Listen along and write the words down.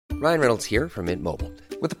Ryan Reynolds here from Mint Mobile.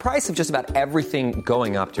 With the price of just about everything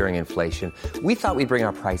going up during inflation, we thought we'd bring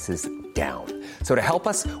our prices down. So to help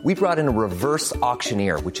us, we brought in a reverse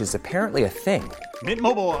auctioneer, which is apparently a thing. Mint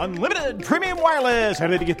Mobile Unlimited Premium Wireless. How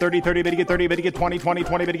to get 30, 30, bit to get 30, bit to get 20, 20,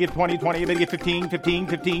 20, bit to get 20, 20, bit to get 15, 15,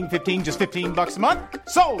 15, 15, just $15 a month?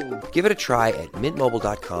 Sold! Give it a try at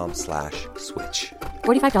mintmobile.com/switch.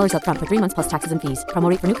 $45 up front for 3 months plus taxes and fees. Promo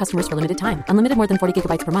rate for new customers for limited time. Unlimited more than 40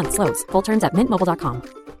 gigabytes per month. Slows full terms at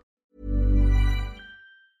mintmobile.com.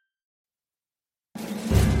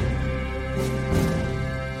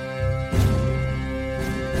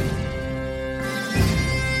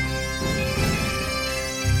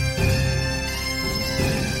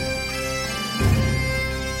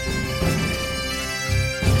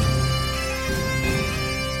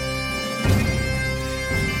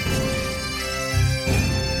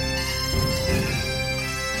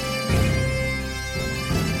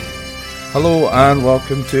 Hello and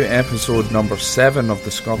welcome to episode number 7 of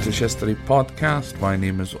the Scottish History Podcast. My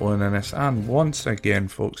name is Owen Innes and once again,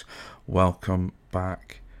 folks, welcome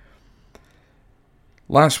back.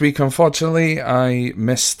 Last week, unfortunately, I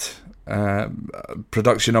missed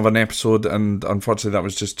production of an episode, and unfortunately that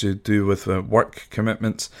was just to do with work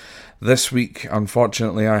commitments. This week,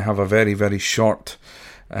 unfortunately, I have a very, very short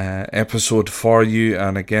episode for you,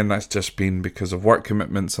 and again that's just been because of work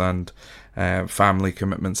commitments and family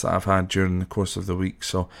commitments that I've had during the course of the week.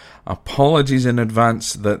 So apologies in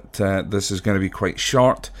advance that this is going to be quite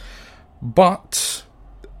short, but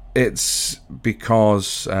it's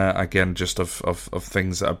because again just of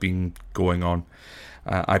things that have been going on.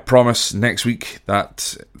 I promise next week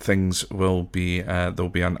that things will be there'll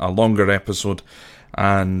be a longer episode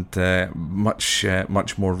and much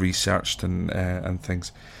more researched and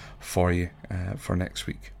things for you for next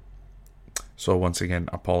week. So once again,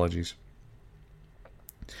 apologies.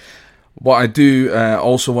 What I do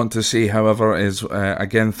also want to say, however, is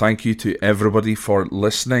again thank you to everybody for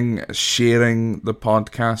listening, sharing the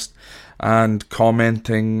podcast, and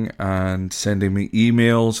commenting and sending me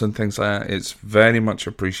emails and things like that. It's very much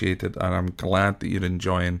appreciated, and I'm glad that you're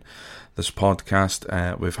enjoying this podcast.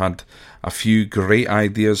 We've had a few great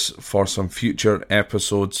ideas for some future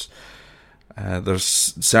episodes. There's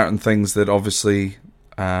certain things that obviously,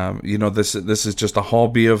 this is just a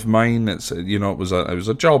hobby of mine. It's it was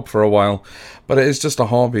a job for a while, but it is just a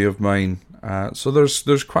hobby of mine. So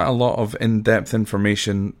there's quite a lot of in-depth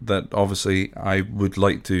information that obviously I would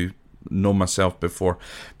like to know myself before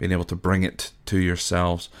being able to bring it to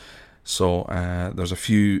yourselves. So there's a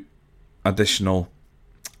few additional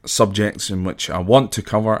subjects in which I want to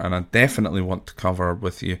cover, and I definitely want to cover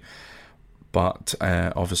with you, but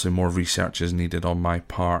obviously more research is needed on my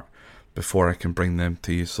part before I can bring them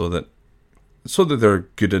to you so that they're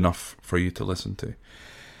good enough for you to listen to.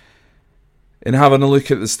 In having a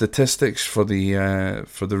look at the statistics for the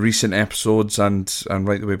recent episodes and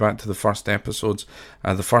right the way back to the first episodes,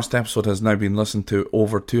 the first episode has now been listened to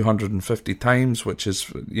over 250 times, which is,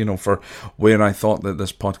 for where I thought that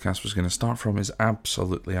this podcast was going to start from, is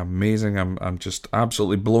absolutely amazing. I'm just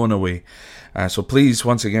absolutely blown away. So please,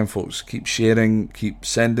 once again, folks, keep sharing, keep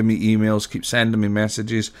sending me emails, keep sending me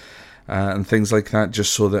messages and things like that,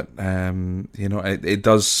 just so that it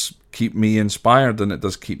does keep me inspired and it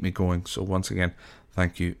does keep me going. So once again,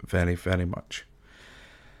 thank you very, very much.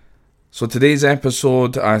 So today's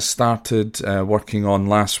episode I started working on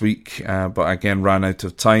last week, but again ran out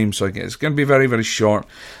of time, so it's going to be very, very short,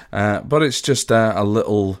 but it's just a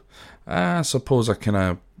little, I suppose a kind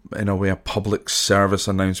of, in a way, a public service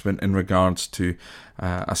announcement in regards to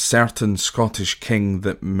a certain Scottish king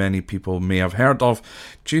that many people may have heard of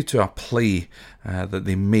due to a play that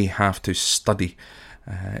they may have to study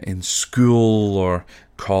in school or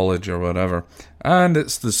college or whatever, and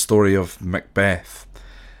it's the story of Macbeth.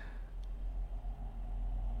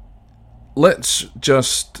 Let's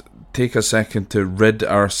just take a second to rid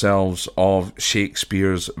ourselves of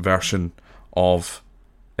Shakespeare's version of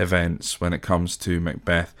events when it comes to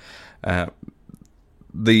Macbeth.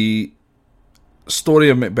 The story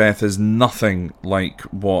of Macbeth is nothing like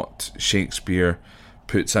what Shakespeare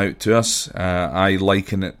puts out to us. I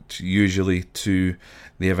liken it usually to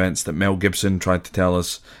the events that Mel Gibson tried to tell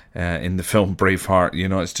us in the film Braveheart.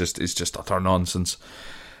 It's just utter nonsense.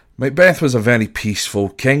 Macbeth was a very peaceful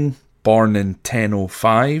king, born in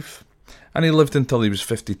 1005, and he lived until he was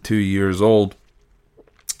 52 years old,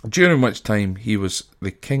 during which time he was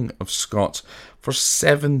the King of Scots for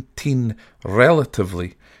 17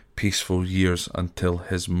 relatively peaceful years until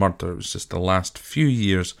his murder. It was just the last few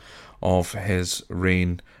years of his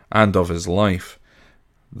reign and of his life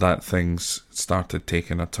that things started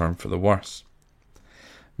taking a turn for the worse.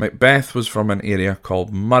 Macbeth was from an area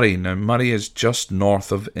called Murray. Now, Murray is just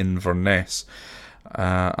north of Inverness.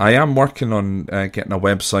 I am working on getting a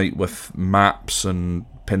website with maps and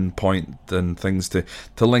pinpoint and things to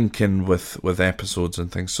link in with episodes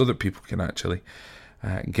and things so that people can actually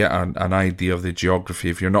get an idea of the geography.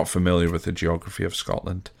 If you're not familiar with the geography of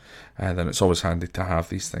Scotland, then it's always handy to have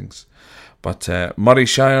these things. But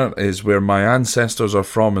Murrayshire is where my ancestors are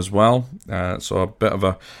from as well, so a bit of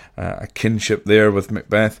a kinship there with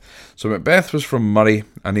Macbeth. So Macbeth was from Murray,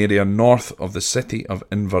 an area north of the city of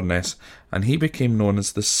Inverness, and he became known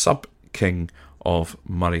as the sub-king of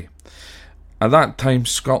Murray. At that time,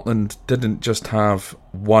 Scotland didn't just have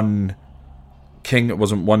one king. It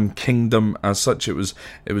wasn't one kingdom as such. It was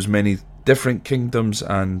many different kingdoms,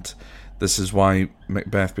 and this is why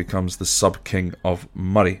Macbeth becomes the sub-king of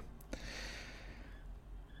Murray.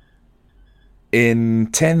 In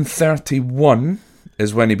 1031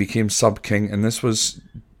 is when he became sub-king, and this was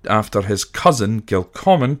after his cousin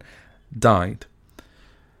Gilcommon died.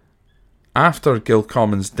 After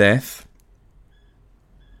Gilcommon's death,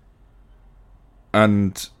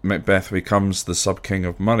 and Macbeth becomes the sub-king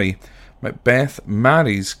of Murray, Macbeth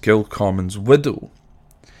marries Gilcommon's widow,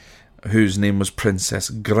 whose name was Princess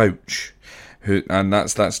Grouch, and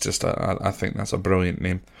that's just I think that's a brilliant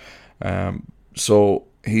name. So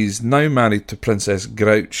he's now married to Princess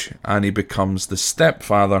Grouch, and he becomes the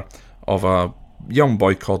stepfather of a young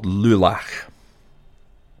boy called Lulach.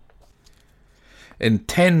 In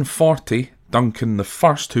 1040, Duncan I,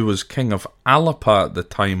 who was king of Alapa at the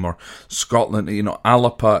time, or Scotland,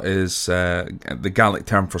 Alapa is the Gaelic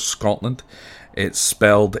term for Scotland. It's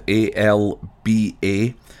spelled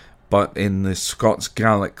A-L-B-A, but in the Scots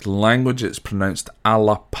Gaelic language it's pronounced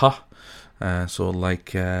Alapa. So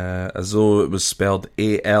like as though it was spelled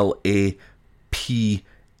A-L-A-P-A,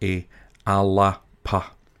 Alapa.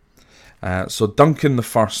 So Duncan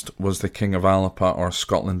I was the king of Alapa, or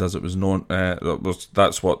Scotland as it was known.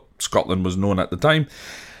 That's what Scotland was known at the time.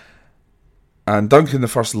 And Duncan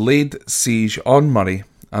I laid siege on Murray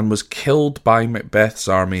and was killed by Macbeth's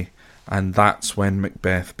army, and that's when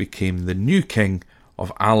Macbeth became the new king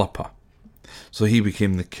of Alapa. So he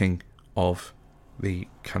became the king of the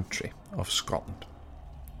country of Scotland.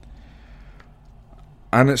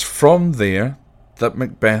 And it's from there that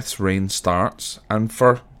Macbeth's reign starts, and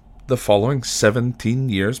for the following 17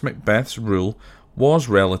 years Macbeth's rule was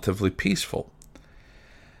relatively peaceful.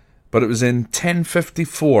 But it was in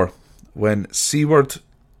 1054 when Siward,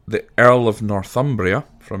 the Earl of Northumbria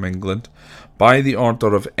from England, by the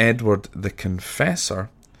order of Edward the Confessor,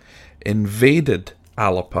 invaded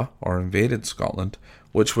Alapa, or invaded Scotland,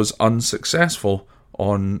 which was unsuccessful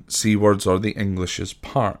on Siward's or the English's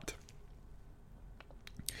part.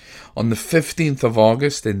 On the 15th of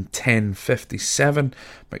August in 1057,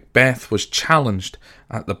 Macbeth was challenged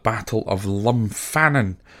at the Battle of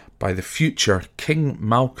Lumfannon by the future King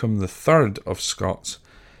Malcolm III of Scots,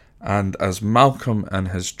 and as Malcolm and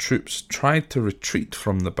his troops tried to retreat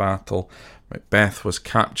from the battle, Macbeth was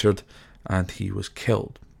captured and he was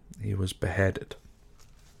killed. He was beheaded.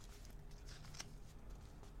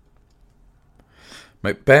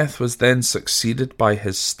 Macbeth was then succeeded by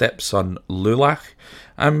his stepson Lulach,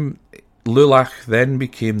 and Lulach then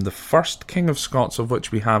became the first King of Scots of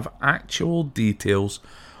which we have actual details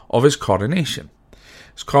of his coronation.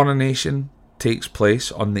 His coronation takes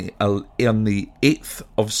place on the 8th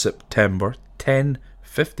of September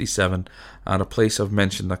 1057 at a place I've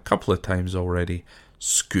mentioned a couple of times already,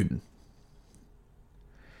 Scone.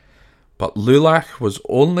 But Lulach was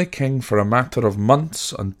only king for a matter of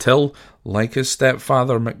months until, like his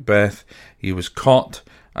stepfather Macbeth, he was caught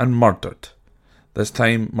and murdered. This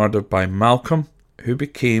time murdered by Malcolm, who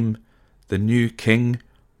became the new King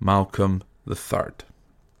Malcolm III.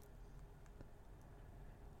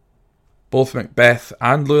 Both Macbeth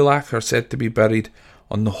and Lulach are said to be buried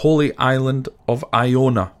on the holy island of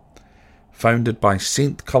Iona, founded by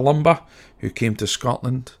Saint Columba, who came to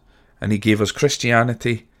Scotland, and he gave us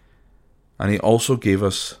Christianity, and he also gave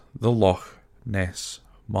us the Loch Ness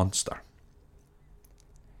Monster.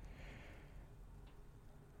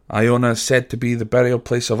 Iona is said to be the burial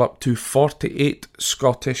place of up to 48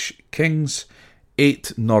 Scottish kings,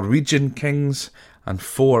 8 Norwegian kings, and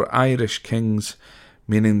 4 Irish kings,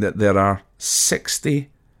 meaning that there are 60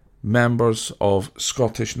 members of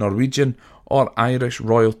Scottish, Norwegian, or Irish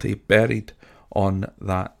royalty buried on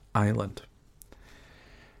that island.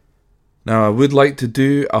 Now, I would like to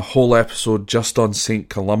do a whole episode just on St.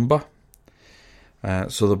 Columba,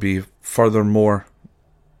 so there'll be furthermore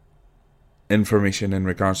information in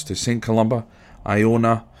regards to St. Columba,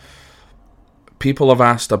 Iona, people have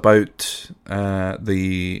asked about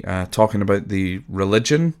talking about the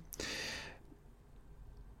religion.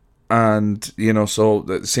 And,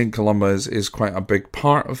 so St. Columba is quite a big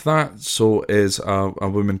part of that. So is a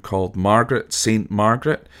woman called Margaret, Saint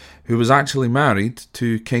Margaret, who was actually married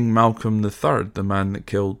to King Malcolm III, the man that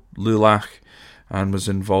killed Lulach and was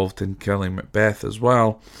involved in killing Macbeth as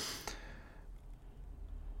well.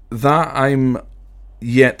 That I'm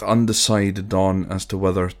yet undecided on as to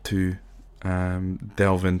whether to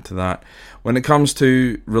delve into that. When it comes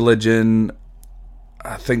to religion,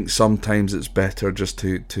 I think sometimes it's better just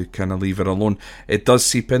to kind of leave it alone. It does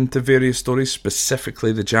seep into various stories,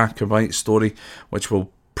 specifically the Jacobite story, which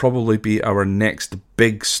will probably be our next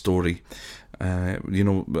big story. I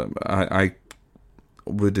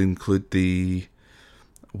would include the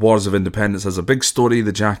Wars of Independence as a big story.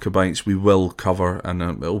 The Jacobites we will cover, and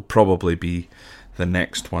it'll probably be the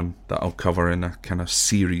next one that I'll cover in a kind of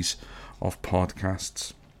series of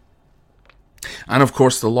podcasts. And of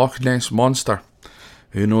course, the Loch Ness Monster.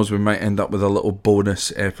 Who knows, we might end up with a little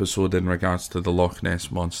bonus episode in regards to the Loch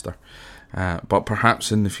Ness Monster. But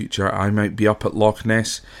perhaps in the future I might be up at Loch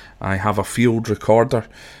Ness. I have a field recorder.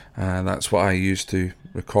 That's what I use to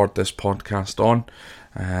record this podcast on.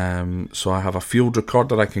 So I have a field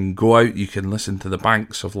recorder. I can go out. You can listen to the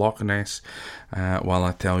banks of Loch Ness while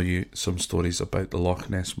I tell you some stories about the Loch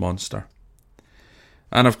Ness Monster.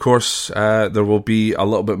 And of course, there will be a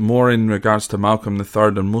little bit more in regards to Malcolm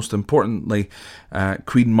III, and most importantly,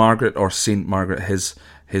 Queen Margaret, or Saint Margaret,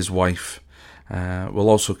 his wife. We'll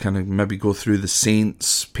also kind of maybe go through the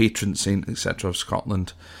saints, patron saint, etc. of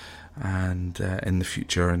Scotland, and in the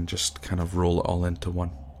future, and just kind of roll it all into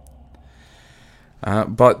one.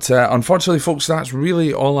 But unfortunately, folks, that's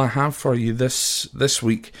really all I have for you this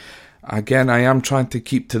week. Again, I am trying to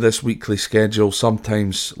keep to this weekly schedule.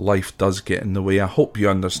 Sometimes life does get in the way. I hope you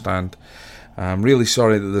understand. I'm really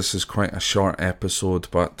sorry that this is quite a short episode,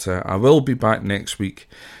 but I will be back next week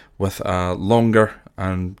with a longer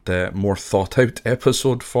and more thought-out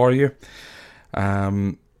episode for you.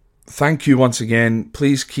 Thank you once again.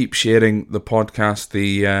 Please keep sharing the podcast.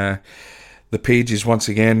 The pages, once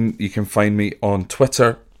again, you can find me on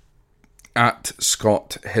Twitter at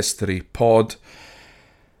Scott History Pod.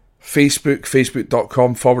 Facebook,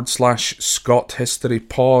 facebook.com/Scott History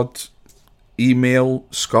Pod. Email,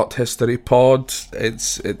 Scott History Pod.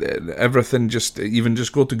 It's everything. Just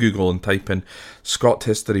go to Google and type in Scott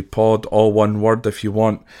History Pod, all one word if you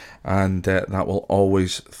want, and that will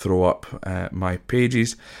always throw up my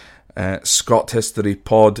pages.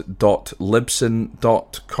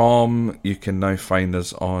 scotthistorypod.libsyn.com. You can now find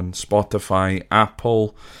us on Spotify,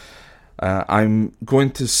 Apple. I'm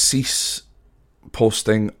going to cease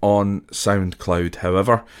posting on SoundCloud,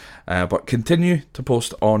 however, but continue to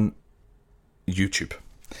post on YouTube.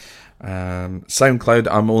 SoundCloud,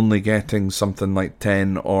 I'm only getting something like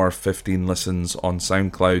 10 or 15 listens on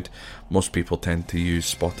SoundCloud. Most people tend to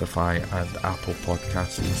use Spotify and Apple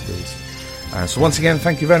Podcasts these days. So once again,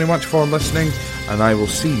 thank you very much for listening, and I will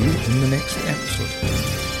see you in the next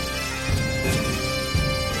episode.